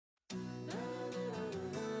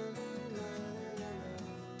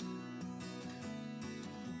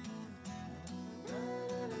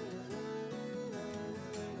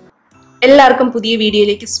എല്ലാവർക്കും പുതിയ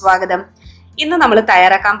വീഡിയോയിലേക്ക് സ്വാഗതം. ഇന്ന് നമ്മൾ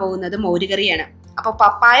തയ്യാറാക്കാൻ പോകുന്നത് മോരുകറിയാണ്. അപ്പോൾ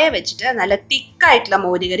പപ്പായ വെച്ചിട്ട് നല്ല തിക്കായിട്ടുള്ള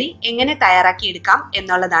മോരുകറി എങ്ങനെ തയ്യാറാക്കി എടുക്കാം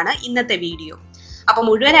എന്നുള്ളതാണ് ഇന്നത്തെ വീഡിയോ. അപ്പോൾ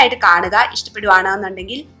മുഴുവനായിട്ട് കാണുക.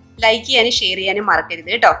 ഇഷ്ടപ്പെടുവാണെന്നുണ്ടെങ്കിൽ ലൈക്ക് ചെയ്യാനും ഷെയർ ചെയ്യാനും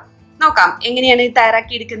മറക്കരുത് കേട്ടോ. നോക്കാം എങ്ങനെയാണ് ഇത്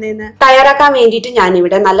തയ്യാറാക്കി എടുക്കുന്നതെന്ന്. തയ്യാറാക്കാൻ വേണ്ടിയിട്ട്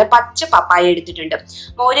ഞാനിവിടെ നല്ല പച്ച പപ്പായ എടുത്തിട്ടുണ്ട്.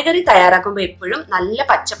 മോരുകറി തയ്യാറാക്കുമ്പോൾ എപ്പോഴും നല്ല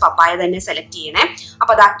പച്ച പപ്പായ തന്നെ സെലക്ട് ചെയ്യണേ.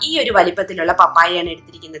 അപ്പൊ അതാ ഈ ഒരു വലിപ്പത്തിലുള്ള പപ്പായയാണ്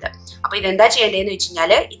എടുത്തിരിക്കുന്നത്. അപ്പൊ ഇതെന്താ ചെയ്യേണ്ടതെന്ന് വെച്ച്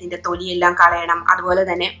കഴിഞ്ഞാല് ഇതിന്റെ തൊലിയെല്ലാം കളയണം. അതുപോലെ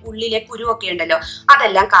തന്നെ ഉള്ളിലെ കുരുവൊക്കെ ഉണ്ടല്ലോ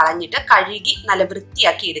അതെല്ലാം കളഞ്ഞിട്ട് കഴുകി നല്ല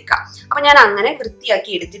വൃത്തിയാക്കി എടുക്കാം. അപ്പൊ ഞാൻ അങ്ങനെ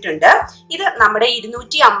വൃത്തിയാക്കി എടുത്തിട്ടുണ്ട്. ഇത് നമ്മുടെ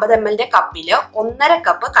 250 ml കപ്പില് 1.5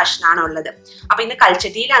 കപ്പ് കഷ്ണാണ് ഉള്ളത്. അപ്പൊ ഇന്ന്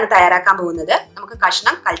കൽച്ചട്ടിയിലാണ് തയ്യാറാക്കാൻ പോകുന്നത്. നമുക്ക്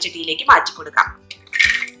കഷ്ണം കൽച്ചട്ടിയിലേക്ക് മാറ്റി കൊടുക്കാം.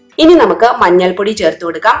 ഇനി നമുക്ക് മഞ്ഞൾപ്പൊടി ചേർത്ത്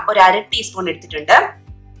കൊടുക്കാം. ഒരു 1/2 ടീസ്പൂൺ എടുത്തിട്ടുണ്ട്.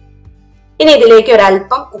 ഇനി ഇതിലേക്ക്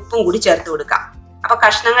ഒരല്പം ഉപ്പും കൂടി ചേർത്ത് കൊടുക്കാം. അപ്പൊ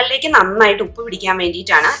കഷ്ണങ്ങളിലേക്ക് നന്നായിട്ട് ഉപ്പ് പിടിക്കാൻ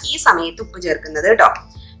വേണ്ടിയിട്ടാണ് ഈ സമയത്ത് ഉപ്പ് ചേർക്കുന്നത് കേട്ടോ.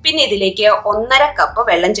 പിന്നെ ഇതിലേക്ക് 1.5 കപ്പ്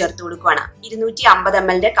വെള്ളം ചേർത്ത് കൊടുക്കുവാണ്. 250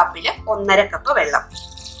 ml കപ്പില് 1.5 കപ്പ് വെള്ളം.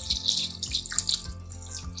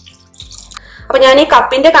 അപ്പൊ ഞാൻ ഈ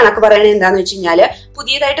കപ്പിന്റെ കണക്ക് പറയുന്നത് എന്താന്ന് വെച്ച് കഴിഞ്ഞാല്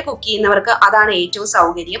പുതിയതായിട്ട് കുക്ക് ചെയ്യുന്നവർക്ക് അതാണ് ഏറ്റവും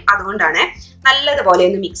സൗകര്യം. അതുകൊണ്ടാണ് നല്ലതുപോലെ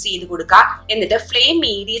ഒന്ന് മിക്സ് ചെയ്ത് കൊടുക്കുക. എന്നിട്ട് ഫ്ലെയിം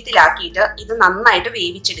മീഡിയത്തിലാക്കിയിട്ട് ഇത് നന്നായിട്ട്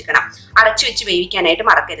വേവിച്ചെടുക്കണം. അടച്ചു വെച്ച് വേവിക്കാനായിട്ട്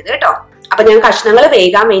മറക്കരുത് കേട്ടോ. അപ്പൊ ഞാൻ കഷ്ണങ്ങൾ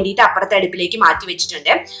വേകാൻ വേണ്ടിയിട്ട് അപ്പുറത്തെ അടുപ്പിലേക്ക് മാറ്റി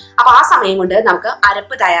വെച്ചിട്ടുണ്ട്. അപ്പൊ ആ സമയം കൊണ്ട് നമുക്ക്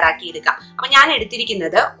അരപ്പ് തയ്യാറാക്കി എടുക്കാം. അപ്പൊ ഞാൻ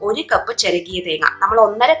എടുത്തിരിക്കുന്നത് 1 കപ്പ് ചിരകിയ തേങ്ങ. നമ്മൾ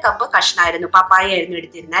 1.5 കപ്പ് കഷ്ണമായിരുന്നു പപ്പായ ആയിരുന്നു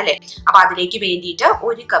എടുത്തിരുന്നത് അല്ലെ. അപ്പൊ അതിലേക്ക് വേണ്ടിയിട്ട്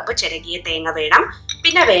 1 കപ്പ് ചിരകിയ തേങ്ങ വേണം.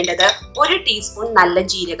 പിന്നെ വേണ്ടത് 1 ടീസ്പൂൺ നല്ല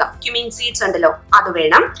ജീരകം, ക്യുമിൻ സീഡ്സ് ഉണ്ടല്ലോ അത്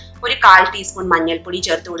വേണം. ഒരു 1/4 ടീസ്പൂൺ മഞ്ഞൾപ്പൊടി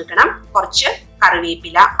ചേർത്ത് കൊടുക്കണം. കുറച്ച്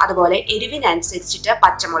കറിവേപ്പില, അതുപോലെ എരിവിനനുസരിച്ചിട്ട്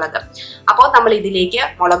പച്ചമുളക്. അപ്പോൾ നമ്മൾ ഇതിലേക്ക്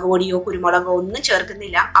മുളക് പൊടിയോ കുരുമുളകോ ഒന്നും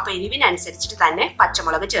ചേർക്കുന്നില്ല. അപ്പൊ എരിവിനനുസരിച്ചിട്ട് തന്നെ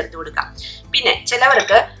പച്ചമുളക് ചേർത്ത് കൊടുക്കാം. പിന്നെ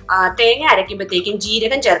ചിലവർക്ക് തേങ്ങ അരയ്ക്കുമ്പോഴത്തേക്കും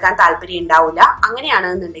ജീരകം ചേർക്കാൻ താല്പര്യം ഉണ്ടാവില്ല.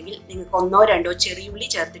 അങ്ങനെയാണെന്നുണ്ടെങ്കിൽ നിങ്ങൾക്ക് 1-2 ചെറിയുള്ളി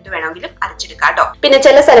ചേർത്തിട്ട് വേണമെങ്കിലും അരച്ചെടുക്കാം കേട്ടോ. പിന്നെ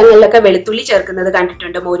ചില സ്ഥലങ്ങളിലൊക്കെ വെളുത്തുള്ളി ചേർക്കുന്നത്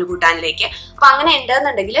കണ്ടിട്ടുണ്ട് മോര് കൂട്ടാനിലേക്ക്. അപ്പൊ അങ്ങനെ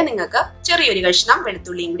ഉണ്ടെന്നുണ്ടെങ്കിൽ നിങ്ങൾക്ക് ചെറിയൊരു കഷ്ണം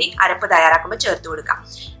വെളുത്തുള്ളിയും കൂടി അരപ്പ് തയ്യാറാക്കുമ്പോൾ ചേർത്ത് കൊടുക്കാം.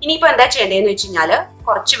 ഇനിയിപ്പോ എന്താ ചെയ്യേണ്ടതെന്ന് വെച്ച് കഴിഞ്ഞാല്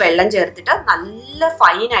കുറച്ച് വെള്ളം ചേർത്തിട്ട് നല്ല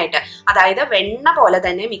ഫൈനായിട്ട്, അതായത് വെണ്ണ പോലെ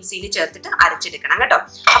തന്നെ മിക്സിയിൽ ചേർത്തിട്ട് അരച്ചെടുക്കണം കേട്ടോ.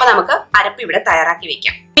 അപ്പൊ നമുക്ക് അരപ്പ് ഇവിടെ തയ്യാറാക്കി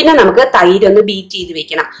വെക്കാം. പിന്നെ നമുക്ക് തൈര് ഒന്ന് ബീറ്റ് ചെയ്ത്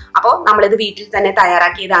വെക്കണം. അപ്പോൾ നമ്മളിത് വീട്ടിൽ തന്നെ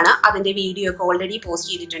തയ്യാറാക്കിയതാണ്. അതിന്റെ വീഡിയോ ഒക്കെ ഓൾറെഡി പോസ്റ്റ്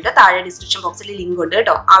ചെയ്തിട്ടുണ്ട്. താഴെ ഡിസ്ക്രിപ്ഷൻ ബോക്സിൽ ലിങ്ക് ഉണ്ട്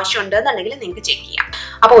കേട്ടോ. ആവശ്യമുണ്ടെന്നുണ്ടെങ്കിൽ നിങ്ങൾക്ക് ചെക്ക് ചെയ്യാം.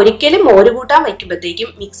 അപ്പൊ ഒരിക്കലും മോര് കൂട്ടാൻ വെക്കുമ്പോഴത്തേക്കും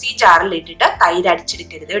മിക്സി ജാറിൽ ഇട്ടിട്ട് തൈര്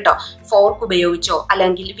അടിച്ചെടുക്കരുത് കേട്ടോ. ഫോർക്ക് ഉപയോഗിച്ചോ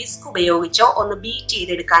അല്ലെങ്കിൽ വിസ്ക് ഉപയോഗിച്ചോ ഒന്ന് ബീറ്റ്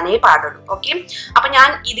ചെയ്തെടുക്കാനേ പാടുള്ളൂ. ഓക്കെ. അപ്പൊ ഞാൻ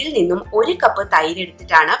ഇതിൽ നിന്നും 1 കപ്പ് തൈര്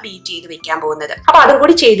എടുത്തിട്ടാണ് ബീറ്റ് ചെയ്ത് വെക്കാൻ പോകുന്നത്. അപ്പൊ അതും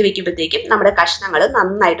കൂടി ചെയ്ത് വെക്കുമ്പോഴത്തേക്കും നമ്മുടെ കഷ്ണങ്ങൾ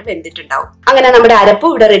നന്നായിട്ട് വെന്തിട്ടുണ്ടാവും. അങ്ങനെ നമ്മുടെ അരപ്പ്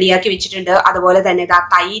ഇവിടെ റെഡിയാക്കി വെച്ചിട്ടുണ്ട്. അതുപോലെ തന്നെ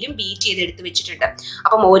തൈരും ബീറ്റ് ചെയ്ത് എടുത്ത് വെച്ചിട്ടുണ്ട്.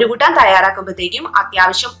 അപ്പൊ മോര് കൂട്ടാൻ തയ്യാറാക്കുമ്പോഴത്തേക്കും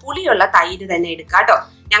അത്യാവശ്യം പുളിയുള്ള തൈര് തന്നെ എടുക്കാം കേട്ടോ.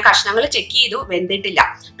 ഞാൻ കഷ്ണങ്ങൾ ചെക്ക് ചെയ്തു, വെന്തിട്ടില്ല.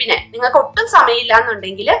 പിന്നെ നിങ്ങൾക്ക് ഒട്ടും സമയമില്ല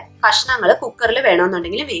എന്നുണ്ടെങ്കിൽ കഷ്ണങ്ങൾ കുക്കറിൽ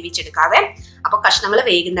വേണമെന്നുണ്ടെങ്കിൽ വേവിച്ചെടുക്കാവേ. അപ്പൊ കഷ്ണങ്ങൾ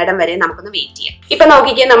വേകുന്നിടം വരെ നമുക്കൊന്ന് വെയിറ്റ് ചെയ്യാം. ഇപ്പൊ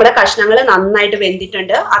നോക്കിക്കാൻ നമ്മുടെ കഷ്ണങ്ങൾ നന്നായിട്ട്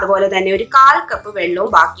വെന്തിട്ടുണ്ട്. അതുപോലെ തന്നെ ഒരു 1/4 കപ്പ്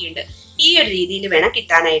വെള്ളവും ബാക്കിയുണ്ട്. ഈ ഒരു രീതിയിൽ വേണം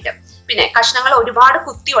കിട്ടാനായിട്ട്. പിന്നെ കഷ്ണങ്ങൾ ഒരുപാട്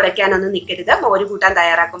കുത്തി ഉടയ്ക്കാനൊന്നും നിൽക്കരുത്. മോര് കൂട്ടാൻ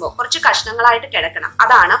തയ്യാറാക്കുമ്പോൾ കുറച്ച് കഷ്ണങ്ങളായിട്ട് കിടക്കണം.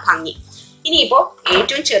 അതാണ് ഭംഗി. ഇനിയിപ്പോ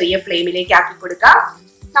ഏറ്റവും ചെറിയ ഫ്ലെയിമിലേക്ക് ആക്കി കൊടുക്കാം.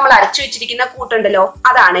 നമ്മൾ അരച്ചു വെച്ചിരിക്കുന്ന കൂട്ടുണ്ടല്ലോ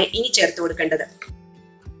അതാണ് ഇനി ചേർത്ത് കൊടുക്കേണ്ടത്.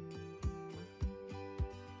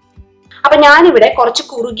 അപ്പൊ ഞാനിവിടെ കുറച്ച്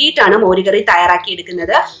കുറുകിയിട്ടാണ് മോരുകറി തയ്യാറാക്കി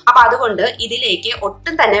എടുക്കുന്നത്. അപ്പൊ അതുകൊണ്ട് ഇതിലേക്ക്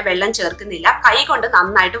ഒട്ടും തന്നെ വെള്ളം ചേർക്കുന്നില്ല. കൈ കൊണ്ട്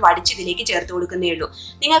നന്നായിട്ട് വടിച്ച് ഇതിലേക്ക് ചേർത്ത് കൊടുക്കുന്നേ ഉള്ളൂ.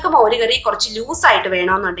 നിങ്ങൾക്ക് മോരുകറി കുറച്ച് ലൂസായിട്ട്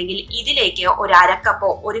വേണമെന്നുണ്ടെങ്കിൽ ഇതിലേക്ക് ഒരു 1/2 കപ്പോ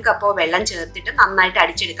 1 കപ്പോ വെള്ളം ചേർത്തിട്ട് നന്നായിട്ട്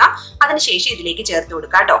അടിച്ചെടുക്കാം. അതിനുശേഷം ഇതിലേക്ക് ചേർത്ത്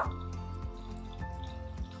കൊടുക്കാം കേട്ടോ.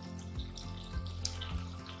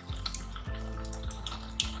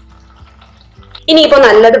 ഇനിയിപ്പോ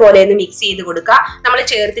നല്ലതുപോലെ ഒന്ന് മിക്സ് ചെയ്ത് കൊടുക്കുക. നമ്മൾ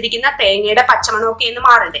ചേർത്തിരിക്കുന്ന തേങ്ങയുടെ പച്ചമണമൊക്കെ ഒന്ന്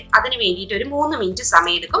മാറണ്ടേ. അതിന് വേണ്ടിയിട്ട് ഒരു 3 മിനിറ്റ്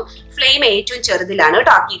സമയം എടുക്കും. ഫ്ലെയിം ഏറ്റവും ചെറുതിലാണ്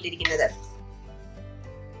കേട്ടോ ആക്കിയിട്ടിരിക്കുന്നത്.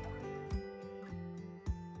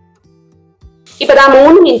 ഇപ്പൊ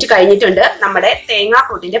 3 മിനിറ്റ് കഴിഞ്ഞിട്ടുണ്ട്. നമ്മുടെ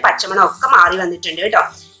തേങ്ങാക്കൂട്ടിന്റെ പച്ചമണം ഒക്കെ മാറി വന്നിട്ടുണ്ട് കേട്ടോ.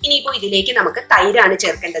 ഇനിയിപ്പോ ഇതിലേക്ക് നമുക്ക് തൈരാണ്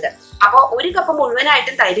ചേർക്കേണ്ടത്. അപ്പൊ 1 കപ്പ്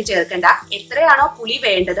മുഴുവനായിട്ടും തൈര് ചേർക്കണ്ട. എത്രയാണോ പുളി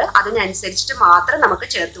വേണ്ടത് അതിനനുസരിച്ചിട്ട് മാത്രം നമുക്ക്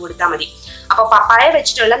ചേർത്ത് കൊടുത്താൽ മതി. അപ്പൊ പപ്പായ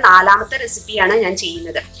വെച്ചിട്ടുള്ള 4ാമത്തെ റെസിപ്പിയാണ് ഞാൻ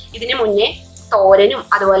ചെയ്യുന്നത്. ഇതിന് മുന്നേ തോരനും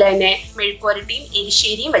അതുപോലെ തന്നെ മെഴുക്കുവരട്ടിയും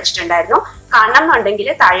എരിശ്ശേരിയും വെച്ചിട്ടുണ്ടായിരുന്നു. കാണണം എന്നുണ്ടെങ്കിൽ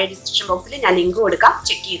താഴെ ഡിസ്ക്രിപ്ഷൻ ബോക്സിൽ ഞാൻ ലിങ്ക് കൊടുക്കാം,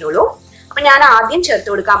 ചെക്ക് ചെയ്തോളൂ. അപ്പൊ ഞാൻ ആദ്യം ചേർത്ത്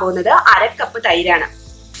കൊടുക്കാൻ പോകുന്നത് 1/2 കപ്പ് തൈരാണ്.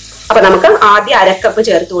 അപ്പൊ നമുക്ക് ആദ്യം 1/2 കപ്പ്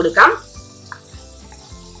ചേർത്ത് കൊടുക്കാം.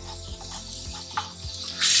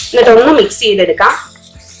 എന്നിട്ടൊന്ന് മിക്സ് ചെയ്തെടുക്കാം.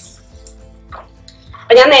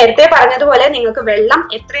 അപ്പൊ ഞാൻ നേരത്തെ പറഞ്ഞതുപോലെ നിങ്ങൾക്ക് വെള്ളം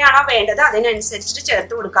എത്രയാണോ വേണ്ടത് അതിനനുസരിച്ചിട്ട്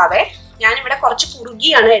ചേർത്ത് കൊടുക്കാവേ. ഞാനിവിടെ കുറച്ച്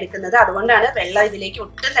കുറുകിയാണ് എടുക്കുന്നത്. അതുകൊണ്ടാണ് വെള്ളം ഇതിലേക്ക്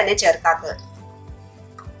ഒട്ടും തന്നെ ചേർക്കാത്തത്.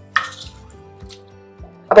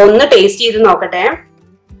 അപ്പൊ ഒന്ന് ടേസ്റ്റ് ചെയ്ത് നോക്കട്ടെ.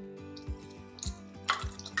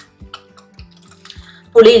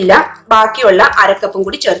 പുളിയില്ല. ബാക്കിയുള്ള അരക്കപ്പും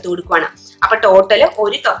കൂടി ചേർത്ത് കൊടുക്കുവാണ്. അപ്പൊ ടോട്ടല്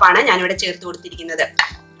 1 കപ്പാണ് ഞാനിവിടെ ചേർത്ത് കൊടുത്തിരിക്കുന്നത്.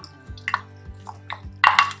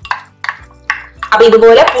 അപ്പൊ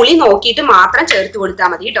ഇതുപോലെ പുളി നോക്കിയിട്ട് മാത്രം ചേർത്ത് കൊടുത്താൽ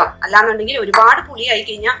മതി കേട്ടോ. അല്ലാന്നുണ്ടെങ്കിൽ ഒരുപാട് പുളി ആയി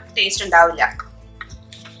കഴിഞ്ഞാൽ ടേസ്റ്റ് ഉണ്ടാവില്ല.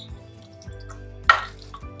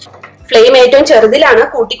 ഫ്ലെയിം ഏറ്റവും ചെറുതിലാണ്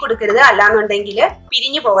കൂട്ടി കൊടുക്കരുത്, അല്ലാന്നുണ്ടെങ്കിൽ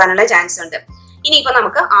പിരിഞ്ഞു പോകാനുള്ള ചാൻസ് ഉണ്ട്. ഇനിയിപ്പോ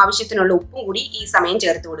നമുക്ക് ആവശ്യത്തിനുള്ള ഉപ്പും കൂടി ഈ സമയം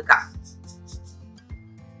ചേർത്ത് കൊടുക്കാം.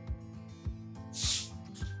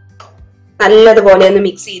 നല്ലതുപോലെ ഒന്ന്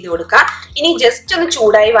മിക്സ് ചെയ്ത് കൊടുക്കാം. ഇനി ജസ്റ്റ് ഒന്ന്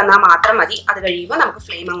ചൂടായി വന്നാൽ മാത്രം മതി. അത് കഴിയുമ്പോൾ നമുക്ക്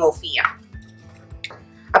ഫ്ലെയിം അങ്ങ് ഓഫ് ചെയ്യാം.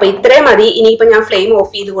 അപ്പൊ ഇത്രയും മതി. ഇനിയിപ്പോ ഞാൻ ഫ്ലെയിം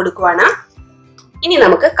ഓഫ് ചെയ്ത് കൊടുക്കുവാണ്. ഇനി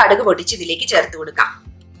നമുക്ക് കടുക് പൊട്ടിച്ച് ഇതിലേക്ക് ചേർത്ത് കൊടുക്കാം.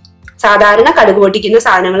 സാധാരണ കടുക് പൊട്ടിക്കുന്ന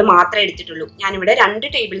സാധനങ്ങൾ മാത്രമേ എടുത്തിട്ടുള്ളൂ. ഞാനിവിടെ 2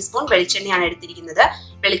 ടേബിൾ സ്പൂൺ വെളിച്ചെണ്ണയാണ് എടുത്തിരിക്കുന്നത്.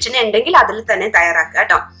 വെളിച്ചെണ്ണ ഉണ്ടെങ്കിൽ അതിൽ തന്നെ തയ്യാറാക്കുക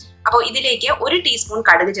കേട്ടോ. അപ്പൊ ഇതിലേക്ക് 1 ടീസ്പൂൺ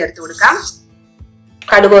കടുക് ചേർത്ത് കൊടുക്കാം.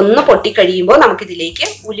 കടുക് ഒന്ന് പൊട്ടിക്കഴിയുമ്പോൾ നമുക്ക് ഇതിലേക്ക്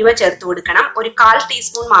ഉലുവ ചേർത്ത് കൊടുക്കണം. ഒരു 1/4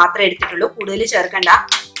 ടീസ്പൂൺ മാത്രമേ എടുത്തിട്ടുള്ളൂ, കൂടുതൽ ചേർക്കണ്ട.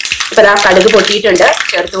 ഇപ്പൊ കടുക് പൊട്ടിയിട്ടുണ്ട്,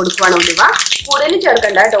 ചേർത്ത് കൊടുക്കുവാണ് ഉലുവ. കൂടുതലും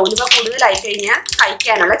ചേർക്കണ്ട കേട്ടോ, ഉലുവ കൂടുതലായി കഴിഞ്ഞാൽ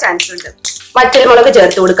കഴിക്കാനുള്ള ചാൻസ് ഉണ്ട്. വറ്റൽമുളക്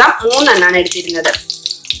ചേർത്ത് കൊടുക്കാം. 3 എണ്ണമാണ് എടുത്തിരുന്നത്.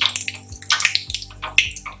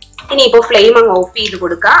 ഇനിയിപ്പോ ഫ്ലെയിം അങ്ങ് ഓഫ് ചെയ്ത്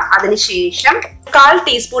കൊടുക്കുക. അതിനുശേഷം 1/4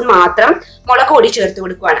 ടീസ്പൂൺ മാത്രം മുളക് പൊടി ചേർത്ത്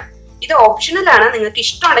കൊടുക്കുവാണ്. ഇത് ഓപ്ഷണൽ ആണ്, നിങ്ങൾക്ക്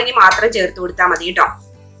ഇഷ്ടമുണ്ടെങ്കിൽ മാത്രം ചേർത്ത് കൊടുത്താൽ മതി കേട്ടോ.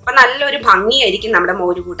 അപ്പൊ നല്ലൊരു ഭംഗിയായിരിക്കും നമ്മുടെ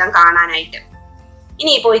മോര് കൂട്ടാൻ കാണാനായിട്ട്.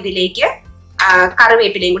 ഇനിയിപ്പോ ഇതിലേക്ക്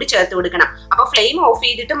കറിവേപ്പിലയും കൂടി ചേർത്ത് കൊടുക്കണം. അപ്പൊ ഫ്ലെയിം ഓഫ്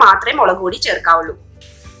ചെയ്തിട്ട് മാത്രമേ മുളക് പൊടി ചേർക്കാവുള്ളൂ.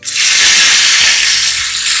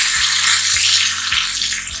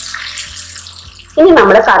 ഇനി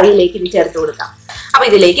നമ്മുടെ കറിയിലേക്ക് ഇത് ചേർത്ത് കൊടുക്കാം. അപ്പൊ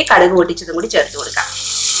ഇതിലേക്ക് കടുക് പൊട്ടിച്ചതും കൂടി ചേർത്ത് കൊടുക്കാം.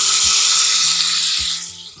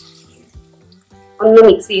 ഒന്ന്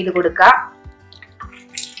മിക്സ് ചെയ്ത് കൊടുക്കാം.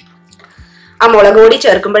 ആ മുളക് പൊടി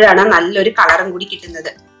ചേർക്കുമ്പോഴാണ് നല്ലൊരു കളറും കൂടി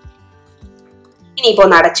കിട്ടുന്നത്. ഇനിയിപ്പോ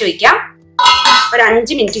ഒന്ന് അടച്ചു വെക്കാം. ഒരു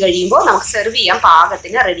 5 മിനിറ്റ് കഴിയുമ്പോൾ നമുക്ക് സെർവ് ചെയ്യാൻ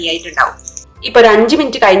പാകത്തിന് റെഡി ആയിട്ടുണ്ടാവും. ഇപ്പൊ ഒരു 5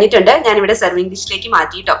 മിനിറ്റ് കഴിഞ്ഞിട്ടുണ്ട്. ഞാനിവിടെ സെർവിംഗ് ഡിഷിലേക്ക്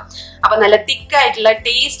മാറ്റിയിട്ടോ. അപ്പൊ നല്ല തിക്കായിട്ടുള്ള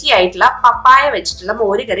ടേസ്റ്റി ആയിട്ടുള്ള പപ്പായ വെച്ചിട്ടുള്ള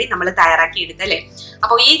മോര് കറി നമ്മൾ തയ്യാറാക്കി എടുത്തല്ലേ.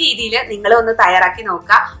 അപ്പൊ ഈ രീതിയിൽ നിങ്ങൾ ഒന്ന് തയ്യാറാക്കി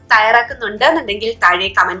നോക്കുക. തയ്യാറാക്കുന്നുണ്ടെന്നുണ്ടെങ്കിൽ താഴെ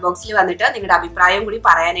കമന്റ് ബോക്സിൽ വന്നിട്ട് നിങ്ങളുടെ അഭിപ്രായം കൂടി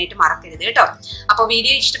പറയാനായിട്ട് മറക്കരുത് കേട്ടോ. അപ്പൊ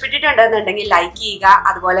വീഡിയോ ഇഷ്ടപ്പെട്ടിട്ടുണ്ടെന്നുണ്ടെങ്കിൽ ലൈക്ക് ചെയ്യുക.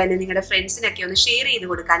 അതുപോലെ തന്നെ നിങ്ങളുടെ ഫ്രണ്ട്സിനൊക്കെ ഒന്ന് ഷെയർ ചെയ്ത്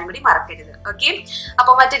കൊടുക്കാനും കൂടി മറക്കരുത്. ഓക്കെ,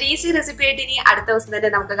 അപ്പൊ മറ്റൊരു ഈസി റെസിപ്പി ആയിട്ട് ഇനി അടുത്ത ദിവസം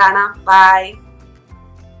തന്നെ നമുക്ക് കാണാം. ബൈ.